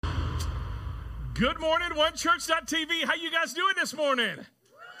Good morning, OneChurch.tv. How you guys doing this morning?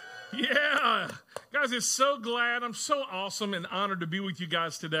 Yeah. Guys, it's so glad. I'm so awesome and honored to be with you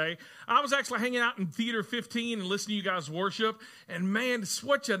guys today. I was actually hanging out in Theater 15 and listening to you guys worship. And man, it's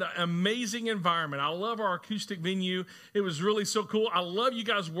such an amazing environment. I love our acoustic venue. It was really so cool. I love you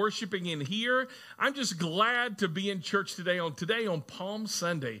guys worshiping in here. I'm just glad to be in church today on Palm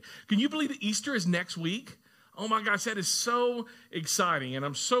Sunday. Can you believe that Easter is next week? Oh my gosh, that is so exciting. And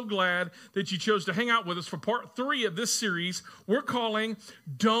I'm so glad that you chose to hang out with us for part 3 of this series we're calling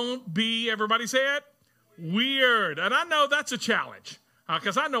Don't Be, everybody say it, Weird. And I know that's a challenge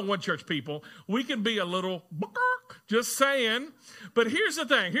because I know One Church people, we can be a little, just saying. But here's the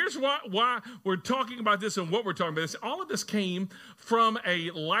thing. Here's why we're talking about this and what we're talking about this. All of this came from a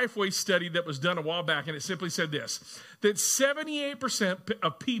Lifeway study that was done a while back, and it simply said this, that 78%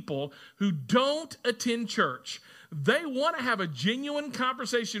 of people who don't attend church, they want to have a genuine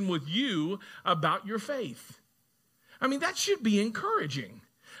conversation with you about your faith. I mean, that should be encouraging.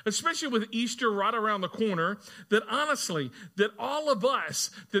 Especially with Easter right around the corner, that honestly, that all of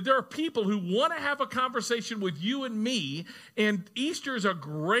us, that there are people who want to have a conversation with you and me, and Easter is a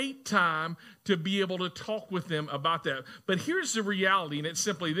great time to be able to talk with them about that. But here's the reality, and it's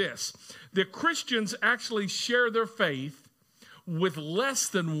simply this, that Christians actually share their faith with less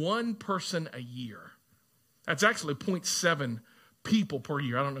than one person a year. That's actually 0.7 people per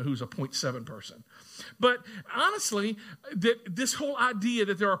year. I don't know who's a 0.7 person. But honestly, that this whole idea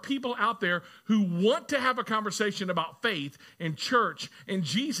that there are people out there who want to have a conversation about faith and church and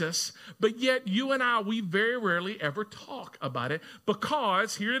Jesus, but yet you and I, we very rarely ever talk about it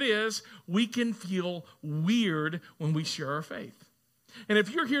because, here it is, we can feel weird when we share our faith. And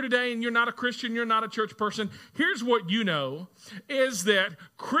if you're here today and you're not a Christian, you're not a church person, here's what you know, is that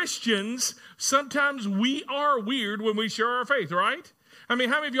Christians, sometimes we are weird when we share our faith, right? I mean,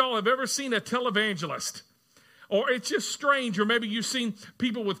 how many of y'all have ever seen a televangelist? Or it's just strange, or maybe you've seen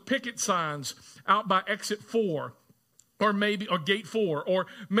people with picket signs out by exit 4, or gate 4, or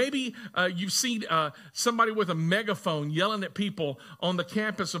maybe you've seen somebody with a megaphone yelling at people on the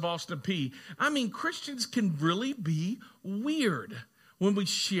campus of Austin Peay. I mean, Christians can really be weird when we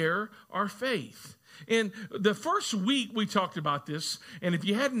share our faith. And the first week we talked about this, and if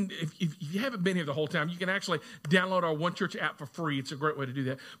you haven't been here the whole time, you can actually download our One Church app for free. It's a great way to do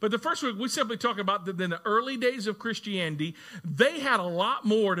that. But the first week we simply talked about that in the early days of Christianity, they had a lot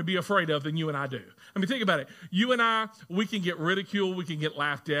more to be afraid of than you and I do. I mean, think about it. You and I, we can get ridiculed, we can get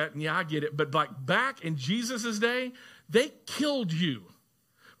laughed at, and yeah, I get it. But like back in Jesus' day, they killed you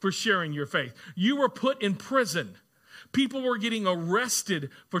for sharing your faith. You were put in prison. People were getting arrested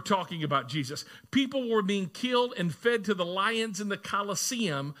for talking about Jesus. People were being killed and fed to the lions in the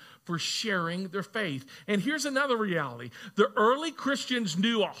Colosseum for sharing their faith. And here's another reality. The early Christians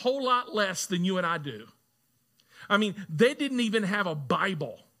knew a whole lot less than you and I do. I mean, they didn't even have a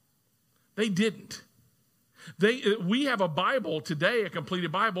Bible. They didn't. We have a Bible today, a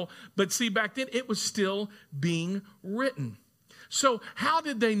completed Bible, but see, back then it was still being written. So how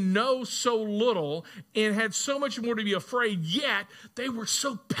did they know so little and had so much more to be afraid, yet they were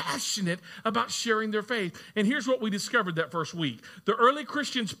so passionate about sharing their faith? And here's what we discovered that first week. The early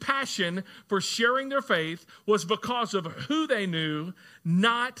Christians' passion for sharing their faith was because of who they knew,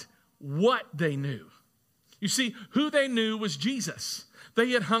 not what they knew. You see, who they knew was Jesus. They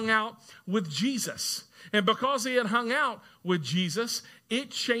had hung out with Jesus. And because they had hung out with Jesus, it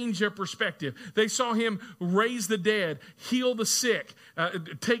changed their perspective. They saw him raise the dead, heal the sick,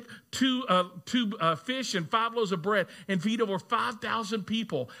 take two fish and 5 loaves of bread and feed over 5,000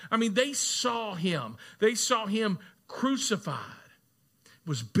 people. I mean, they saw him. They saw him crucified,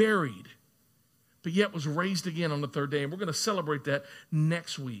 was buried, but yet was raised again on the 3rd day. And we're going to celebrate that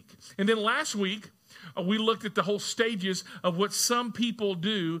next week. And then last week, we looked at the whole stages of what some people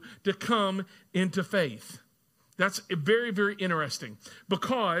do to come into faith. That's very, very interesting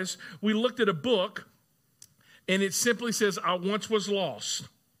because we looked at a book and it simply says, I once was lost.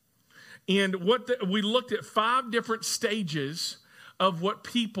 And we looked at 5 different stages of what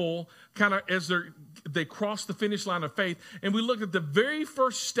people kind of, as they cross the finish line of faith. And we looked at the very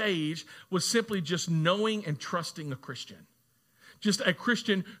first stage was simply just knowing and trusting a Christian. Just a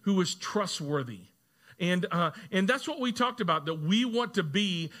Christian who was trustworthy. And that's what we talked about, that we want to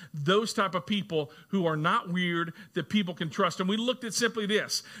be those type of people who are not weird, that people can trust. And we looked at simply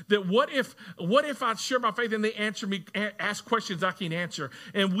this, that what if I share my faith and they ask questions I can't answer?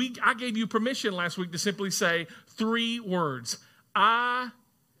 And I gave you permission last week to simply say 3 words. I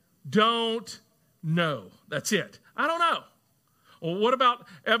don't know. That's it. I don't know. Well, what about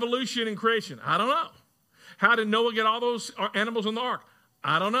evolution and creation? I don't know. How did Noah get all those animals in the ark?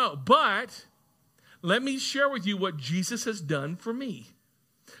 I don't know. But let me share with you what Jesus has done for me.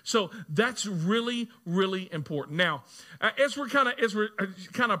 So that's really, really important. Now, as we're kind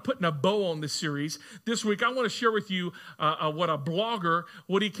of putting a bow on this series this week, I want to share with you what a blogger,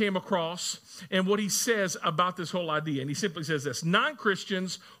 what he came across, and what he says about this whole idea. And he simply says this: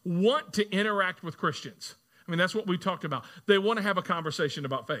 non-Christians want to interact with Christians. I mean, that's what we talked about. They want to have a conversation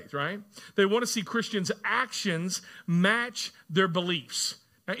about faith, right? They want to see Christians' actions match their beliefs.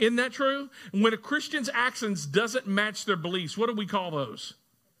 Now, isn't that true? When a Christian's actions doesn't match their beliefs, what do we call those?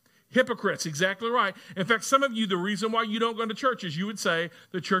 Hypocrites, exactly right. In fact, some of you, the reason why you don't go to church is you would say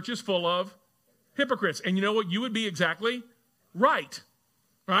the church is full of hypocrites. And you know what? You would be exactly right?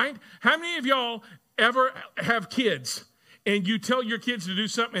 How many of y'all ever have kids and you tell your kids to do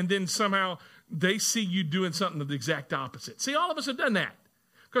something and then somehow they see you doing something the exact opposite? See, all of us have done that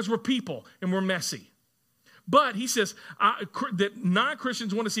because we're people and we're messy. But he says that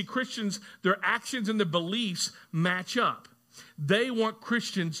non-Christians want to see Christians, their actions and their beliefs match up. They want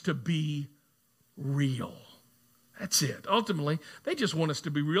Christians to be real. That's it. Ultimately, they just want us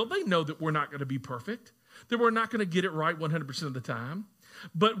to be real. They know that we're not going to be perfect, that we're not going to get it right 100% of the time,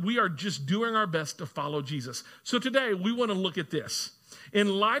 but we are just doing our best to follow Jesus. So today, we want to look at this. In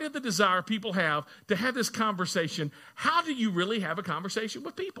light of the desire people have to have this conversation, how do you really have a conversation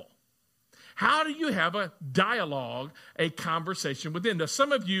with people? How do you have a dialogue, a conversation with them? Now,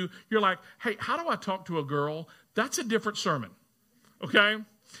 some of you, you're like, hey, how do I talk to a girl? That's a different sermon, okay?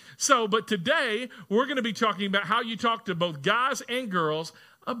 So, but today, we're going to be talking about how you talk to both guys and girls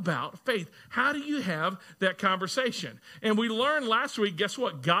about faith. How do you have that conversation? And we learned last week, guess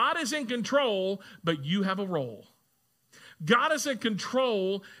what? God is in control, but you have a role. God is in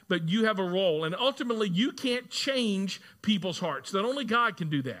control, but you have a role. And ultimately, you can't change people's hearts. That only God can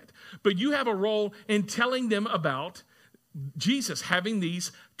do that. But you have a role in telling them about Jesus, having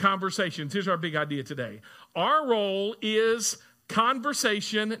these conversations. Here's our big idea today. Our role is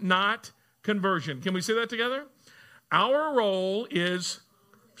conversation, not conversion. Can we say that together? Our role is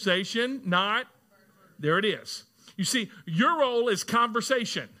conversation, not, there it is. You see, your role is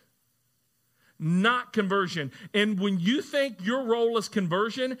conversation, not conversion. And when you think your role is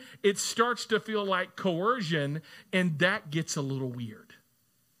conversion, it starts to feel like coercion, and that gets a little weird.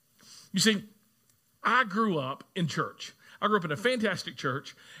 You see, I grew up in church. I grew up in a fantastic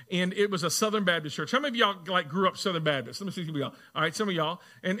church, and it was a Southern Baptist church. How many of y'all grew up Southern Baptist? Let me see some of y'all. All right, some of y'all.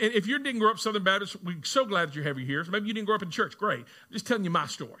 And if you didn't grow up Southern Baptist, we're so glad that you have you here. So maybe you didn't grow up in church. Great. I'm just telling you my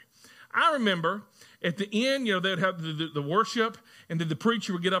story. I remember at the end, they'd have the worship, and then the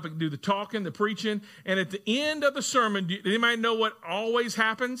preacher would get up and do the talking, the preaching. And at the end of the sermon, did anybody know what always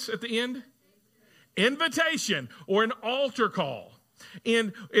happens at the end? Invitation or an altar call.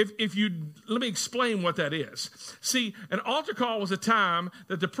 And let me explain what that is. See, an altar call was a time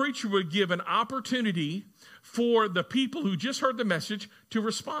that the preacher would give an opportunity for the people who just heard the message to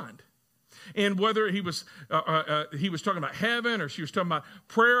respond. And whether he was talking about heaven or she was talking about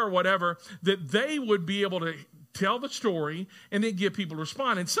prayer or whatever, that they would be able to tell the story and then give people to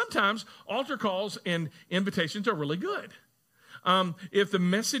respond. And sometimes altar calls and invitations are really good. If the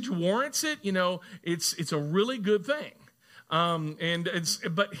message warrants it, it's a really good thing.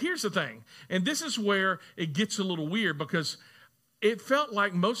 But here's the thing, and this is where it gets a little weird, because it felt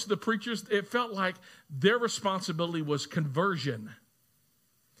like most of the preachers, it felt like their responsibility was conversion.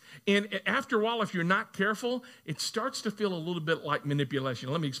 And after a while, if you're not careful, it starts to feel a little bit like manipulation.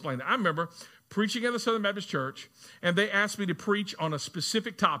 Let me explain that. I remember preaching at the Southern Baptist Church, and they asked me to preach on a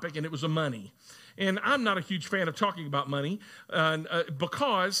specific topic, and it was money. And I'm not a huge fan of talking about money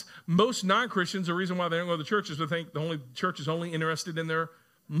because most non-Christians, the reason why they don't go to the church is they think the church is only interested in their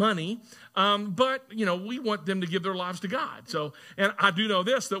money. But we want them to give their lives to God. So, and I do know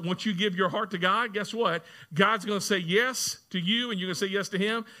this, that once you give your heart to God, guess what? God's going to say yes to you, and you're going to say yes to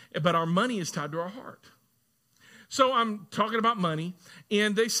him. But our money is tied to our heart. So I'm talking about money,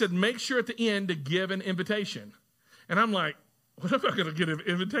 and they said, make sure at the end to give an invitation. And I'm like, what am I going to get an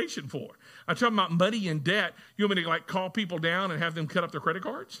invitation for? I'm talking about money and debt. You want me to call people down and have them cut up their credit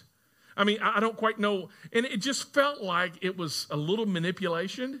cards? I mean, I don't quite know. And it just felt like it was a little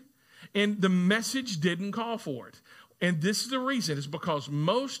manipulation, and the message didn't call for it. And this is the reason, is because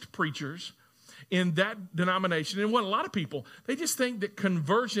most preachers in that denomination, and what a lot of people, they just think that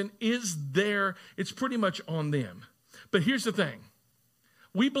conversion is there. It's pretty much on them. But here's the thing.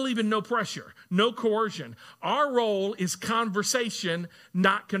 We believe in no pressure, no coercion. Our role is conversation,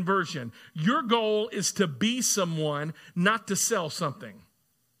 not conversion. Your goal is to be someone, not to sell something.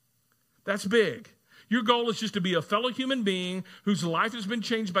 That's big. Your goal is just to be a fellow human being whose life has been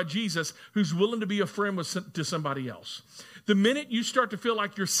changed by Jesus, who's willing to be a friend to somebody else. The minute you start to feel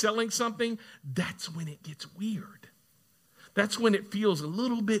like you're selling something, that's when it gets weird. That's when it feels a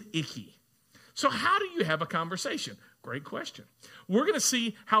little bit icky. So how do you have a conversation? Great question. We're going to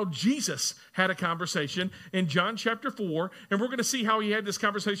see how Jesus had a conversation in John chapter 4, and we're going to see how he had this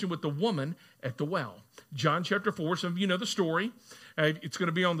conversation with the woman at the well. John chapter 4, some of you know the story. It's going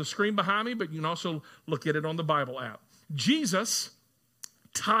to be on the screen behind me, but you can also look at it on the Bible app. Jesus,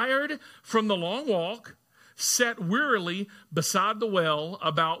 tired from the long walk, sat wearily beside the well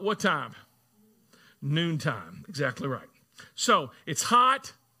about what time? Noontime. Exactly right. So it's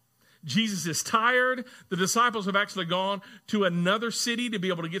hot. Jesus is tired. The disciples have actually gone to another city to be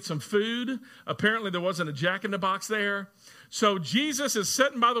able to get some food. Apparently there wasn't a Jack in the Box there. So Jesus is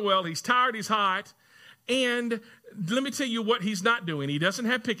sitting by the well. He's tired. He's hot. And let me tell you what he's not doing. He doesn't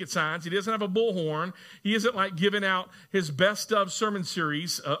have picket signs. He doesn't have a bullhorn. He isn't like giving out his best of sermon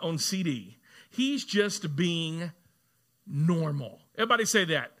series on CD. He's just being normal. Everybody say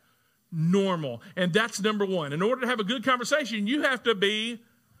that. Normal. And that's number one. In order to have a good conversation, you have to be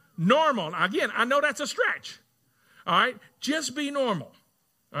normal. Again, I know that's a stretch. All right? Just be normal.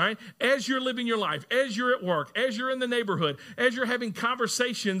 All right? As you're living your life, as you're at work, as you're in the neighborhood, as you're having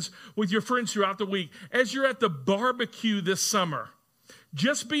conversations with your friends throughout the week, as you're at the barbecue this summer,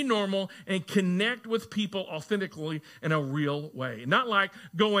 just be normal and connect with people authentically in a real way. Not like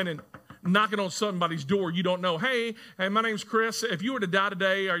going and knocking on somebody's door you don't know. Hey, my name's Chris. If you were to die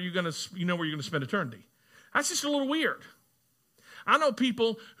today, are you going to, you know where you're going to spend eternity? That's just a little weird. I know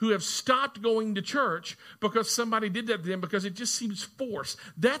people who have stopped going to church because somebody did that to them because it just seems forced.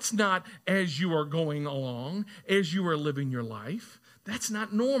 That's not as you are going along, as you are living your life. That's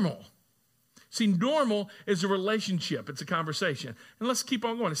not normal. See, normal is a relationship. It's a conversation. And let's keep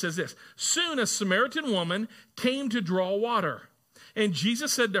on going. It says this. Soon a Samaritan woman came to draw water. And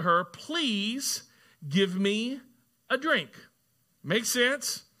Jesus said to her, please give me a drink. Makes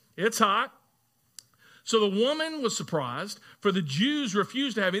sense? It's hot. So the woman was surprised, for the Jews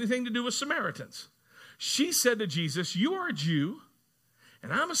refused to have anything to do with Samaritans. She said to Jesus, you are a Jew,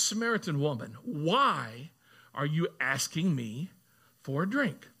 and I'm a Samaritan woman. Why are you asking me for a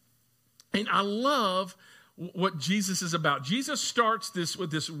drink? And I love what Jesus is about. Jesus starts this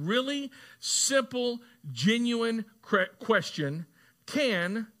with this really simple, genuine question.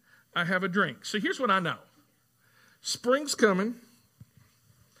 Can I have a drink? So here's what I know. Spring's coming.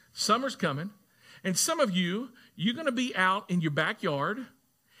 Summer's coming. And some of you, you're going to be out in your backyard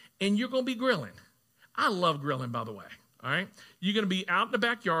and you're going to be grilling. I love grilling, by the way. All right. You're going to be out in the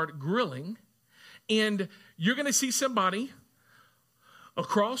backyard grilling and you're going to see somebody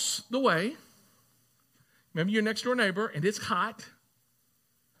across the way. Maybe your next door neighbor and it's hot.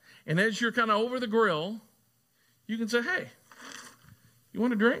 And as you're kind of over the grill, you can say, hey, you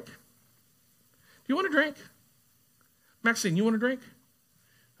want a drink? Do you want a drink? Maxine, you want a drink?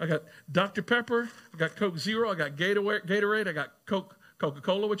 I got Dr. Pepper. I got Coke Zero. I got Gatorade. I got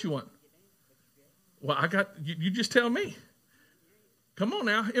Coca-Cola. What you want? Well, I got, you just tell me. Come on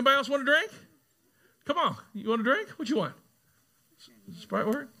now. Anybody else want a drink? Come on. You want a drink? What you want? Sprite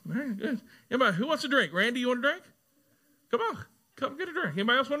work? All right, good. Anybody, who wants a drink? Randy, you want a drink? Come on. Come get a drink.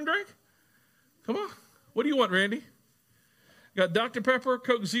 Anybody else want a drink? Come on. What do you want, Randy? I got Dr. Pepper,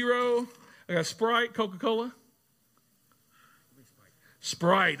 Coke Zero. I got Sprite, Coca-Cola.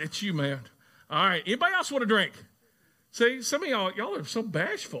 Sprite, it's you, man. All right. Anybody else want a drink? See, some of y'all are so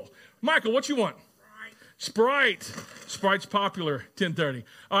bashful. Michael, what you want? Sprite. Sprite's popular, 10:30.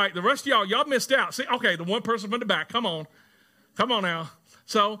 All right, the rest of y'all missed out. See, okay, the one person from the back, come on. Come on now.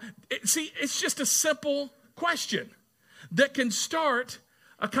 So, it's just a simple question that can start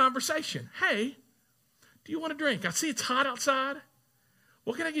a conversation. Hey, do you want a drink? I see it's hot outside.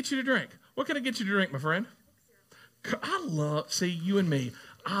 What can I get you to drink? What can I get you to drink, my friend? You and me,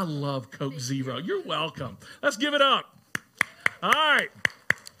 I love Coke Zero. You're welcome. Let's give it up. All right.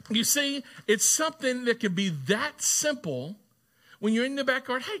 You see, it's something that can be that simple when you're in the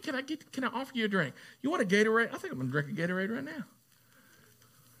backyard. Hey, can I offer you a drink? You want a Gatorade? I think I'm going to drink a Gatorade right now.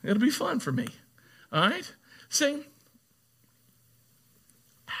 It'll be fun for me. All right? See?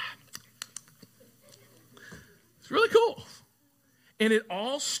 It's really cool. And it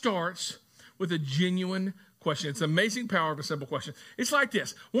all starts with a genuine question. It's the amazing power of a simple question. It's like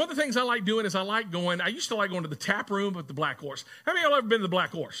this. One of the things I like doing is I used to like going to the tap room at the Black Horse. How many of y'all ever been to the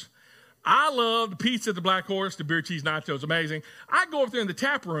Black Horse? I love the pizza at the Black Horse, the beer cheese nachos, amazing. I'd go up there in the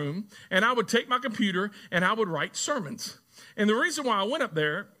tap room and I would take my computer and I would write sermons. And the reason why I went up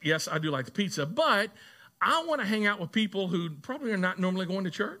there, yes, I do like the pizza, but I want to hang out with people who probably are not normally going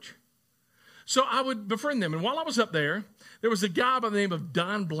to church. So I would befriend them. And while I was up there, there was a guy by the name of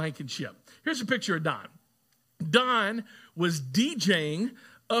Don Blankenship. Here's a picture of Don. Don was DJing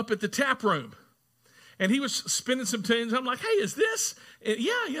up at the tap room. And he was spinning some tunes. I'm like, hey, is this? And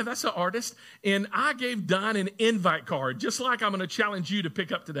yeah, that's an artist. And I gave Don an invite card, just like I'm going to challenge you to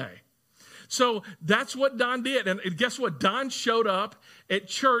pick up today. So that's what Don did. And guess what? Don showed up at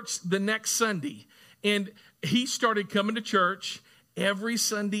church the next Sunday. And he started coming to church every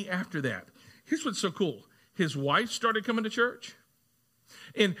Sunday after that. Here's what's so cool. His wife started coming to church.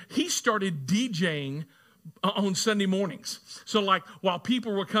 And he started DJing on Sunday mornings. So like while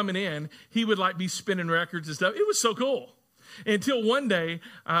people were coming in, he would like be spinning records and stuff. It was so cool. Until one day,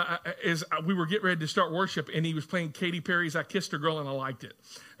 as we were getting ready to start worship, and he was playing Katy Perry's I Kissed a Girl and I Liked It.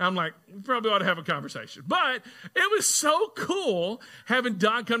 I'm like, we probably ought to have a conversation. But it was so cool having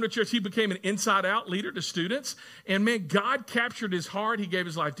Don come to church. He became an inside-out leader to students. And man, God captured his heart. He gave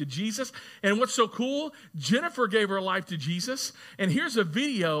his life to Jesus. And what's so cool, Jennifer gave her life to Jesus. And here's a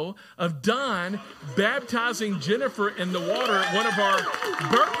video of Don baptizing Jennifer in the water at one of our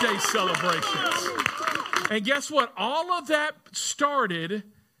birthday celebrations. And guess what? All of that started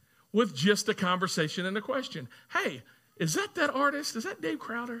with just a conversation and a question. Hey, is that artist? Is that Dave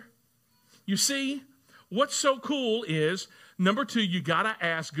Crowder? You see, what's so cool is, number two, you got to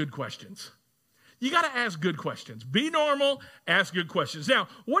ask good questions. You got to ask good questions. Be normal, ask good questions. Now,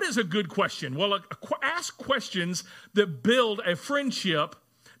 what is a good question? Well, ask questions that build a friendship,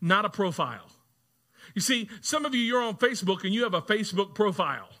 not a profile. You see, some of you, you're on Facebook and you have a Facebook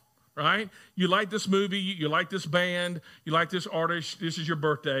profile. Right? You like this movie, you like this band, you like this artist, this is your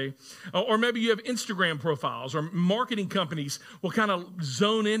birthday. Or maybe you have Instagram profiles, or marketing companies will kind of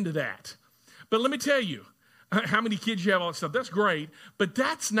zone into that. But let me tell you, how many kids you have, all that stuff, that's great, but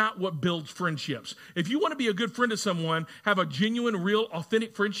that's not what builds friendships. If you want to be a good friend to someone, have a genuine, real,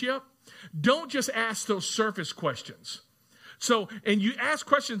 authentic friendship, don't just ask those surface questions. So, and you ask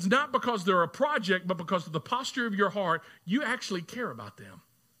questions not because they're a project, but because of the posture of your heart, you actually care about them.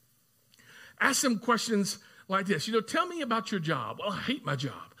 Ask them questions like this. Tell me about your job. Well, I hate my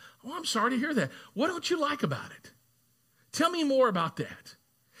job. Oh, I'm sorry to hear that. What don't you like about it? Tell me more about that.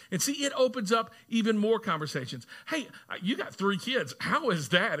 And see, it opens up even more conversations. Hey, you got 3 kids. How is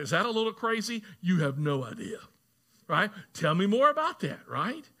that? Is that a little crazy? You have no idea, right? Tell me more about that,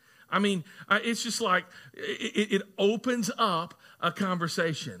 right? I mean, it's just like it opens up a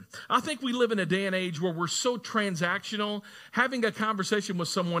conversation. I think we live in a day and age where we're so transactional. Having a conversation with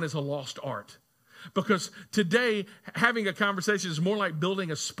someone is a lost art. Because today, having a conversation is more like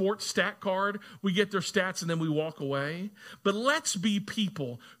building a sports stat card. We get their stats and then we walk away. But let's be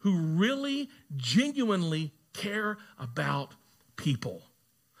people who really, genuinely care about people,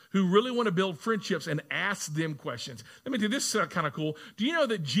 who really want to build friendships and ask them questions. Let me do this kind of cool. Do you know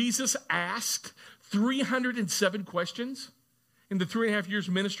that Jesus asked 307 questions in the 3.5 years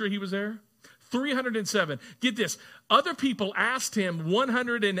of ministry he was there? 307. Get this. Other people asked him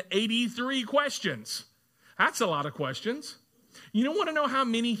 183 questions. That's a lot of questions. You don't want to know how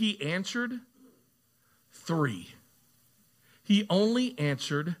many he answered? 3. He only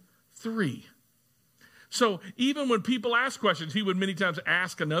answered 3. So even when people ask questions, he would many times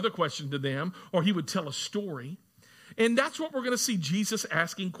ask another question to them, or he would tell a story. And that's what we're going to see Jesus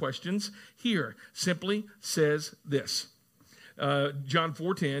asking questions here. Simply says this. John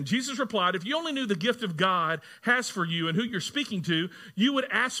 4:10, Jesus replied, if you only knew the gift of God has for you and who you're speaking to, you would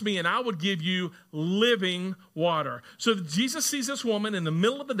ask me and I would give you living water. So Jesus sees this woman in the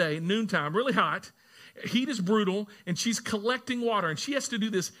middle of the day, noontime, really hot. Heat is brutal, and she's collecting water, and she has to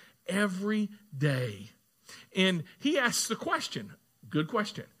do this every day. And he asks the question, good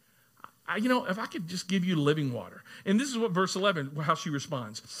question. If I could just give you living water. And this is what verse 11, how she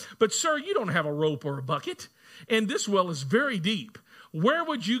responds. But sir, you don't have a rope or a bucket, and this well is very deep. Where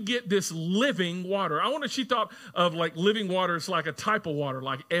would you get this living water? I wonder if she thought of like living water as like a type of water,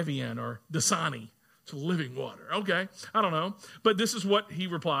 like Evian or Dasani. It's living water. Okay, I don't know. But this is what he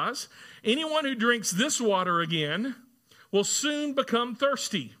replies. Anyone who drinks this water again will soon become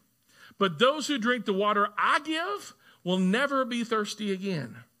thirsty. But those who drink the water I give will never be thirsty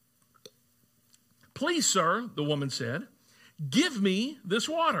again. Please, sir, the woman said, give me this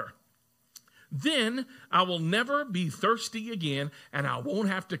water. Then I will never be thirsty again, and I won't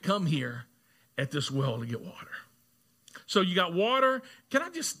have to come here at this well to get water. So you got water. Can I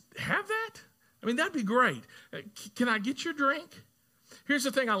just have that? I mean, that'd be great. Can I get your drink? Here's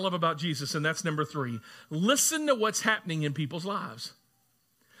the thing I love about Jesus, and that's number 3. Listen to what's happening in people's lives.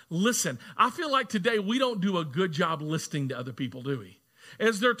 Listen. I feel like today we don't do a good job listening to other people, do we?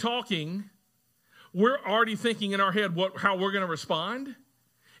 As they're talking, we're already thinking in our head how we're going to respond,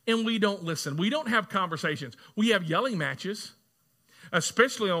 and we don't listen. We don't have conversations. We have yelling matches.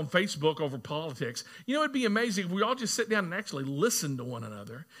 especially on Facebook over politics. You know, it'd be amazing if we all just sit down and actually listen to one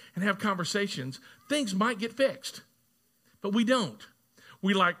another and have conversations. Things might get fixed, but we don't.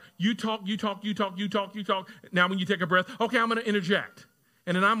 We like, you talk. Now when you take a breath, okay, I'm going to interject.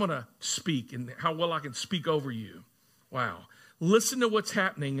 And then I'm going to speak and how well I can speak over you. Wow. Listen to what's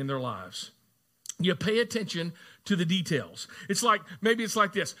happening in their lives. You pay attention to the details. Maybe it's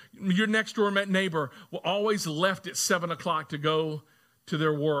like this. Your next door neighbor always left at 7 o'clock to go to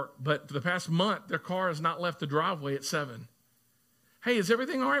their work. But for the past month, their car has not left the driveway at 7. Hey, is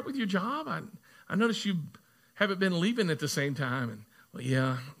everything all right with your job? I noticed you haven't been leaving at the same time. And, well,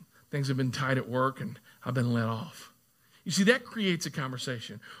 yeah, things have been tight at work and I've been let off. You see, that creates a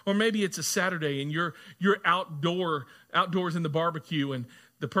conversation. Or maybe it's a Saturday and you're outdoors in the barbecue and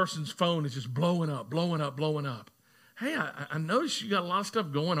the person's phone is just blowing up. Hey, I noticed you got a lot of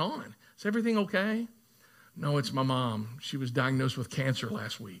stuff going on. Is everything okay? No, it's my mom. She was diagnosed with cancer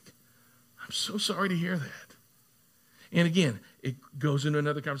last week. I'm so sorry to hear that. And again, it goes into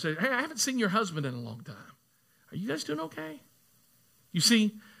another conversation. Hey, I haven't seen your husband in a long time. Are you guys doing okay? You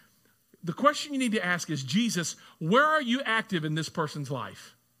see, the question you need to ask is, Jesus, where are you active in this person's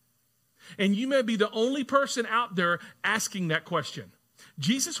life? And you may be the only person out there asking that question.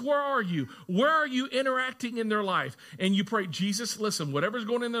 Jesus, where are you? Where are you interacting in their life? And you pray, Jesus, listen, whatever's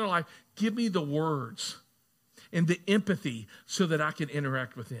going on in their life, give me the words and the empathy so that I can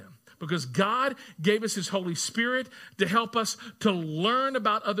interact with them. Because God gave us his Holy Spirit to help us to learn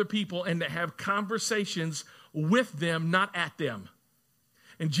about other people and to have conversations with them, not at them.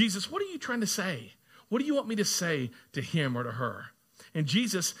 And Jesus, what are you trying to say? What do you want me to say to him or to her? And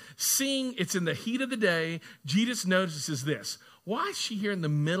Jesus, seeing it's in the heat of the day, Jesus notices this. Why is she here in the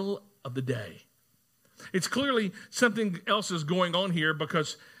middle of the day? It's clearly something else is going on here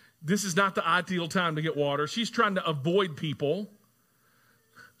because this is not the ideal time to get water. She's trying to avoid people.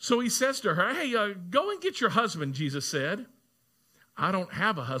 So he says to her, hey, go and get your husband, Jesus said. I don't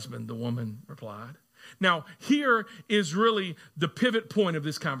have a husband, the woman replied. Now, here is really the pivot point of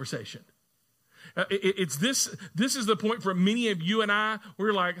this conversation. It's this is the point for many of you and I.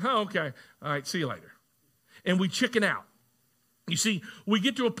 We're like, oh, okay, all right, see you later. And we chicken out. You see, we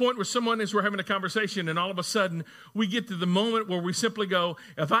get to a point where we're having a conversation and all of a sudden we get to the moment where we simply go,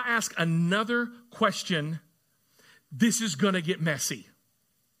 if I ask another question, this is going to get messy.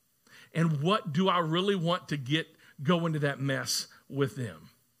 And what do I really want to go into that mess with them?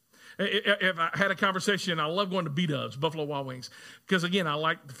 If I had a conversation, I love going to B-Dubs, Buffalo Wild Wings, because again, I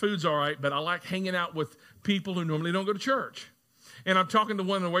like the food's all right, but I like hanging out with people who normally don't go to church. And I'm talking to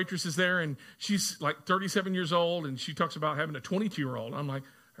one of the waitresses there, and she's like 37 years old, and she talks about having a 22-year-old. I'm like,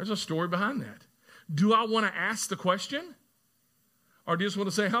 there's a story behind that. Do I want to ask the question? Or do you just want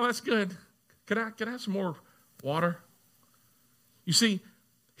to say, oh, that's good. Can I have some more water? You see,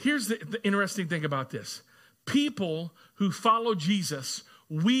 here's the interesting thing about this. People who follow Jesus,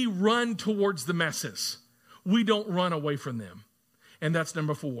 we run towards the messes. We don't run away from them. And that's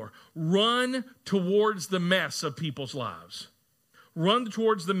number 4. Run towards the mess of people's lives. Run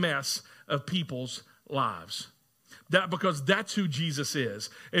towards the mess of people's lives. Because that's who Jesus is.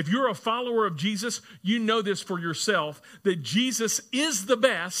 If you're a follower of Jesus, you know this for yourself, that Jesus is the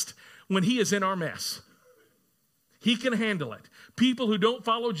best when he is in our mess. He can handle it. People who don't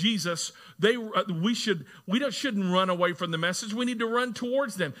follow Jesus, we shouldn't run away from the message. We need to run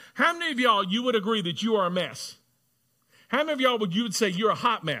towards them. How many of y'all, you would agree that you are a mess? How many of y'all you would say you're a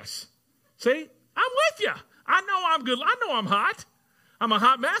hot mess? See, I'm with you. I know I'm good. I know I'm hot. I'm a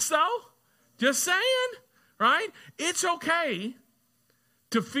hot mess though. Just saying, right? It's okay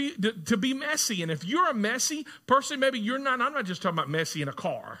to be messy. And if you're a messy person, maybe you're not. I'm not just talking about messy in a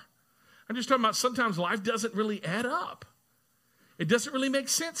car. I'm just talking about sometimes life doesn't really add up. It doesn't really make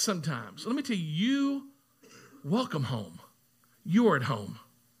sense sometimes. Let me tell you, welcome home. You're at home.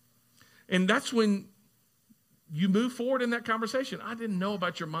 And that's when you move forward in that conversation. I didn't know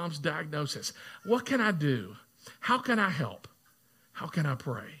about your mom's diagnosis. What can I do? How can I help? How can I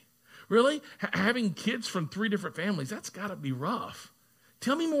pray? Really? Having kids from 3 different families, that's got to be rough.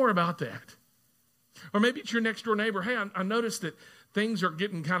 Tell me more about that. Or maybe it's your next door neighbor. Hey, I noticed that things are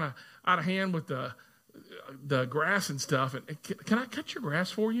getting kind of out of hand with the grass and stuff. And can I cut your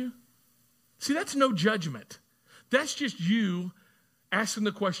grass for you? See, that's no judgment. That's just you asking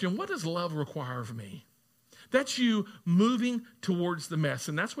the question, what does love require of me? That's you moving towards the mess.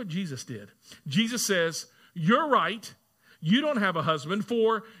 And that's what Jesus did. Jesus says, you're right. You don't have a husband,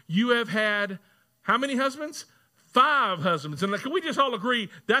 for you have had how many husbands? 5 husbands. And can we just all agree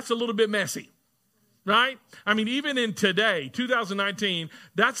that's a little bit messy, right? I mean, even in today, 2019,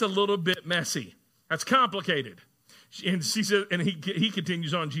 that's a little bit messy. That's complicated. And she said, and he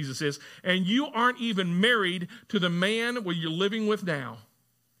continues on, Jesus says, and you aren't even married to the man where you're living with now.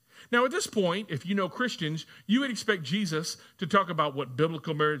 Now, at this point, if you know Christians, you would expect Jesus to talk about what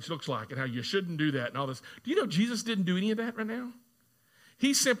biblical marriage looks like and how you shouldn't do that and all this. Do you know Jesus didn't do any of that right now?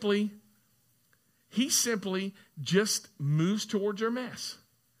 He simply just moves towards her mess.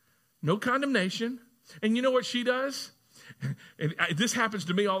 No condemnation. And you know what she does? And this happens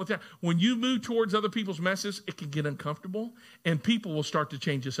to me all the time. When you move towards other people's messes, it can get uncomfortable, and people will start to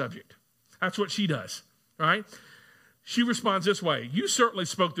change the subject. That's what she does, right? She responds this way: you certainly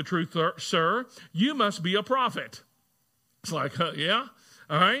spoke the truth, sir. You must be a prophet. It's like, yeah,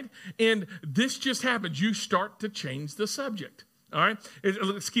 all right? And this just happens. You start to change the subject. All right,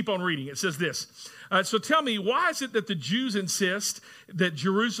 let's keep on reading. It says this. So tell me, why is it that the Jews insist that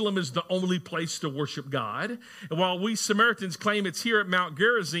Jerusalem is the only place to worship God, while we Samaritans claim it's here at Mount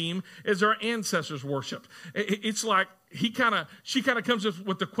Gerizim as our ancestors worshiped? It's like she kind of comes up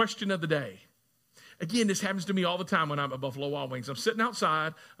with the question of the day. Again, this happens to me all the time when I'm at Buffalo Wild Wings. I'm sitting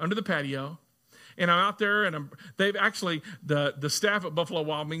outside under the patio, and I'm out there, and they've actually, the staff at Buffalo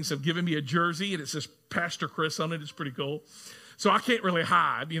Wild Wings have given me a jersey, and it says Pastor Chris on it. It's pretty cool. So I can't really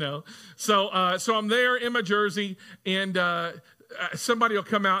hide, you know. So I'm there in my jersey, and somebody will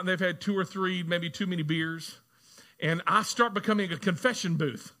come out, and they've had 2 or 3, maybe too many beers, and I start becoming a confession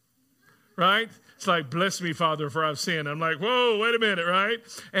booth, right? It's like, bless me, Father, for I've sinned. I'm like, whoa, wait a minute, right?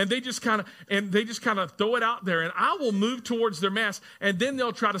 And they just kind of throw it out there, and I will move towards their mess, and then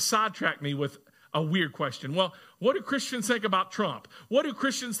they'll try to sidetrack me with a weird question. Well, what do Christians think about Trump? What do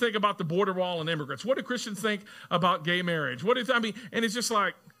Christians think about the border wall and immigrants? What do Christians think about gay marriage? And it's just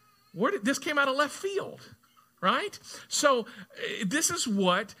like, this came out of left field, right? So this is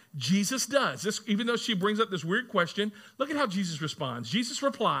what Jesus does. Even though she brings up this weird question, look at how Jesus responds. Jesus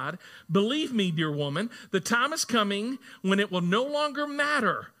replied, believe me, dear woman, the time is coming when it will no longer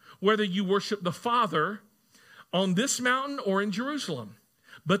matter whether you worship the Father on this mountain or in Jerusalem.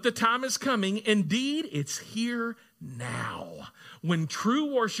 But the time is coming, indeed, it's here now, when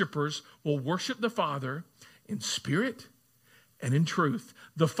true worshipers will worship the Father in spirit and in truth.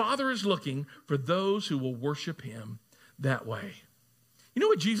 The Father is looking for those who will worship him that way. You know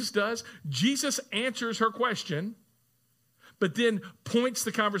what Jesus does? Jesus answers her question, but then points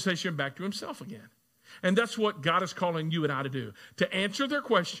the conversation back to himself again. And that's what God is calling you and I to do, to answer their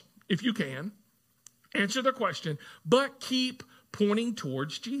question, if you can, answer their question, but keep pointing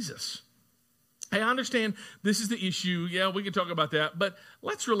towards Jesus. Hey, I understand this is the issue. Yeah, we can talk about that, but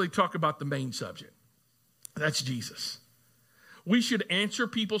let's really talk about the main subject. That's Jesus. We should answer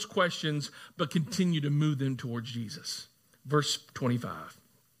people's questions, but continue to move them towards Jesus. Verse 25.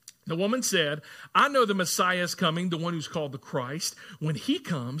 The woman said, I know the Messiah is coming, the one who's called the Christ. When he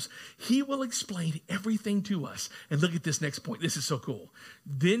comes, he will explain everything to us. And look at this next point. This is so cool.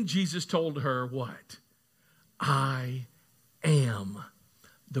 Then Jesus told her what? I am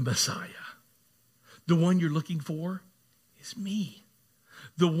the Messiah. The one you're looking for is me.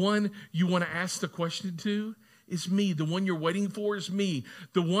 The one you want to ask the question to is me. The one you're waiting for is me.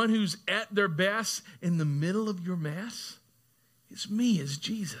 The one who's at their best in the middle of your mess is me, is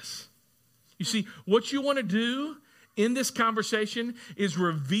Jesus. You see, what you want to do in this conversation is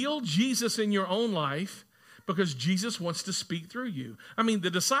reveal Jesus in your own life, because Jesus wants to speak through you. I mean, the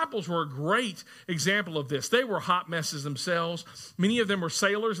disciples were a great example of this. They were hot messes themselves. Many of them were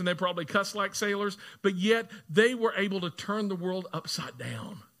sailors, and they probably cussed like sailors, but yet they were able to turn the world upside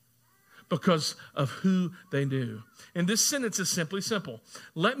down because of who they knew. And this sentence is simply simple.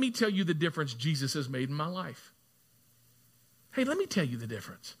 Let me tell you the difference Jesus has made in my life. Hey, let me tell you the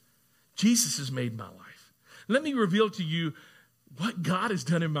difference Jesus has made in my life. Let me reveal to you what God has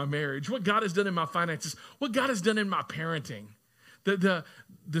done in my marriage, what God has done in my finances, what God has done in my parenting. The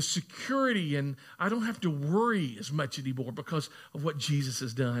security, and I don't have to worry as much anymore because of what Jesus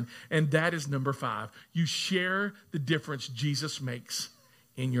has done. And that is number 5. You share the difference Jesus makes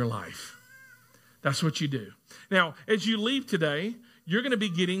in your life. That's what you do. Now, as you leave today, you're going to be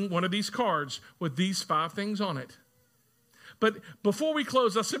getting one of these cards with these 5 things on it. But before we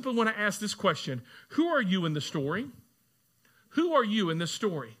close, I simply want to ask this question. Who are you in the story? Who are you in this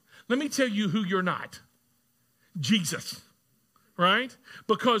story? Let me tell you who you're not. Jesus, right?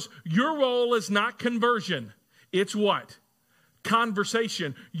 Because your role is not conversion. It's what?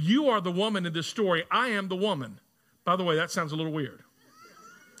 Conversation. You are the woman in this story. I am the woman. By the way, that sounds a little weird.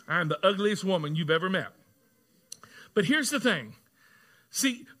 I am the ugliest woman you've ever met. But here's the thing.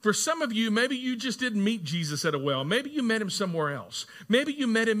 See, for some of you, maybe you just didn't meet Jesus at a well. Maybe you met him somewhere else. Maybe you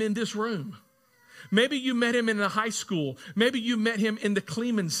met him in this room. Maybe you met him in a high school. Maybe you met him in the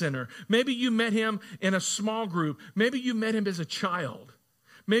Kleeman Center. Maybe you met him in a small group. Maybe you met him as a child.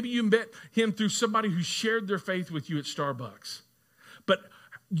 Maybe you met him through somebody who shared their faith with you at Starbucks. But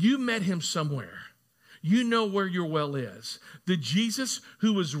you met him somewhere. You know where your well is. The Jesus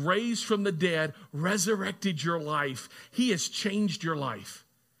who was raised from the dead resurrected your life. He has changed your life.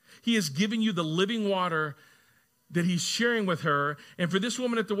 He has given you the living water that he's sharing with her. And for this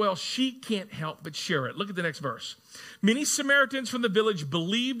woman at the well, she can't help but share it. Look at the next verse. Many Samaritans from the village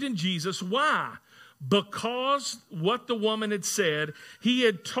believed in Jesus. Why? Because what the woman had said, he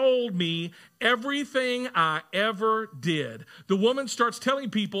had told me everything I ever did. The woman starts telling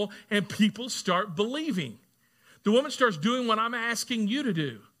people, and people start believing. The woman starts doing what I'm asking you to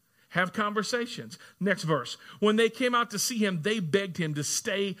do. Have conversations. Next verse. When they came out to see him, they begged him to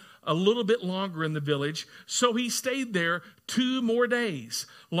stay a little bit longer in the village. So he stayed there 2 more days,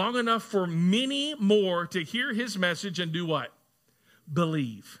 long enough for many more to hear his message and do what?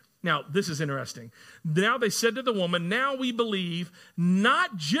 Believe. Now, this is interesting. Now they said to the woman, now we believe,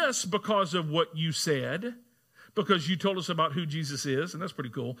 not just because of what you said, because you told us about who Jesus is, and that's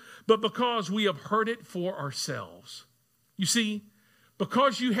pretty cool, but because we have heard it for ourselves. You see,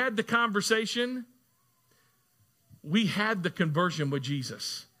 because you had the conversation, we had the conversion with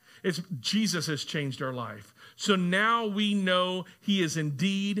Jesus. Jesus has changed our life. So now we know he is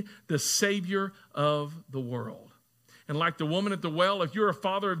indeed the Savior of the world. And like the woman at the well, if you're a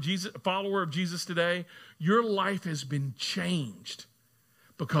follower of Jesus today, your life has been changed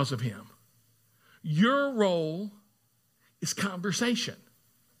because of him. Your role is conversation,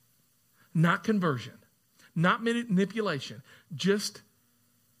 not conversion, not manipulation, just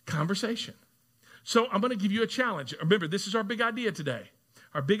conversation. So I'm going to give you a challenge. Remember, this is our big idea today.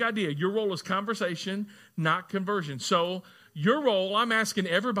 Our big idea, your role is conversation, not conversion. So your role, I'm asking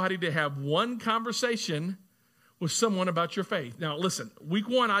everybody to have one conversation with someone about your faith. Now, listen, week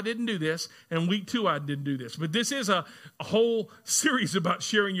 1, I didn't do this, and week 2, I didn't do this. But this is a whole series about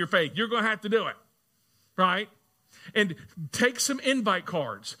sharing your faith. You're going to have to do it, right? And take some invite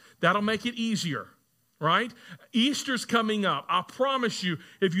cards. That'll make it easier, right? Easter's coming up. I promise you,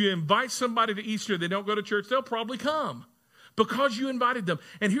 if you invite somebody to Easter, they don't go to church, they'll probably come because you invited them.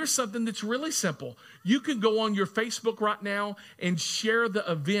 And here's something that's really simple. You can go on your Facebook right now and share the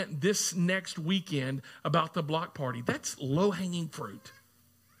event this next weekend about the block party. That's low-hanging fruit.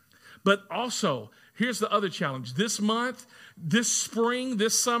 But also, here's the other challenge. This month, this spring,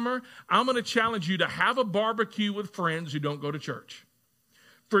 this summer, I'm going to challenge you to have a barbecue with friends who don't go to church.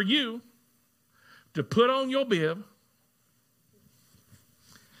 For you to put on your bib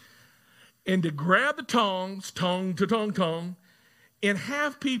and to grab the tongs, tongue to tongue, tongue, and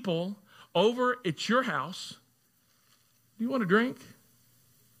have people over at your house. Do you want a drink?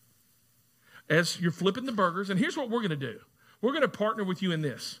 As you're flipping the burgers. And here's what we're going to do. We're going to partner with you in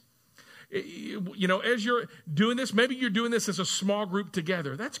this. You know, as you're doing this, maybe you're doing this as a small group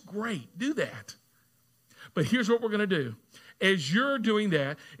together. That's great. Do that. But here's what we're going to do. As you're doing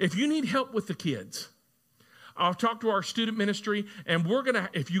that, if you need help with the kids, I'll talk to our student ministry, and we're going to,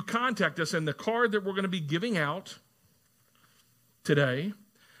 if you contact us, and the card that we're going to be giving out today,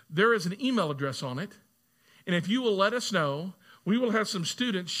 there is an email address on it. And if you will let us know, we will have some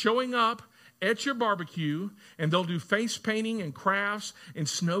students showing up at your barbecue, and they'll do face painting and crafts and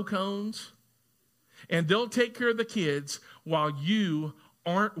snow cones. And they'll take care of the kids while you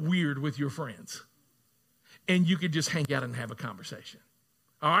aren't weird with your friends. And you could just hang out and have a conversation.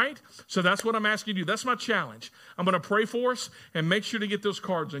 All right? So that's what I'm asking you to do. That's my challenge. I'm going to pray for us and make sure to get those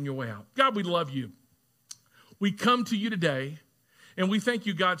cards on your way out. God, we love you. We come to you today, and we thank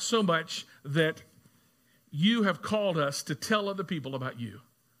you, God, so much that you have called us to tell other people about you.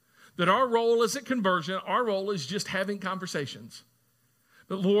 That our role isn't conversion. Our role is just having conversations.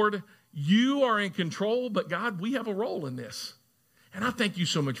 But Lord, you are in control, but God, we have a role in this. And I thank you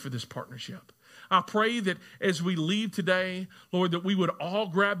so much for this partnership. I pray that as we leave today, Lord, that we would all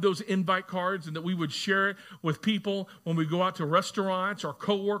grab those invite cards and that we would share it with people when we go out to restaurants, our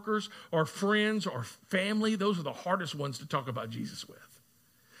coworkers, our friends, our family. Those are the hardest ones to talk about Jesus with.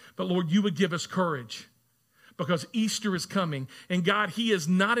 But Lord, you would give us courage because Easter is coming. And God, he is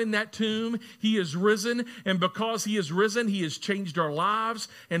not in that tomb. He is risen. And because he is risen, he has changed our lives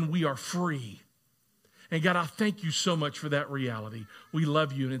and we are free. And God, I thank you so much for that reality. We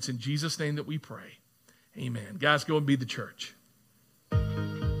love you, and it's in Jesus' name that we pray. Amen. Guys, go and be the church.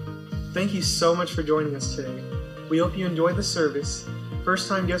 Thank you so much for joining us today. We hope you enjoyed the service.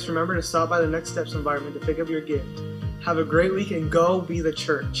 First-time guests, remember to stop by the Next Steps environment to pick up your gift. Have a great week and go be the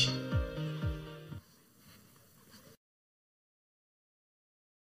church.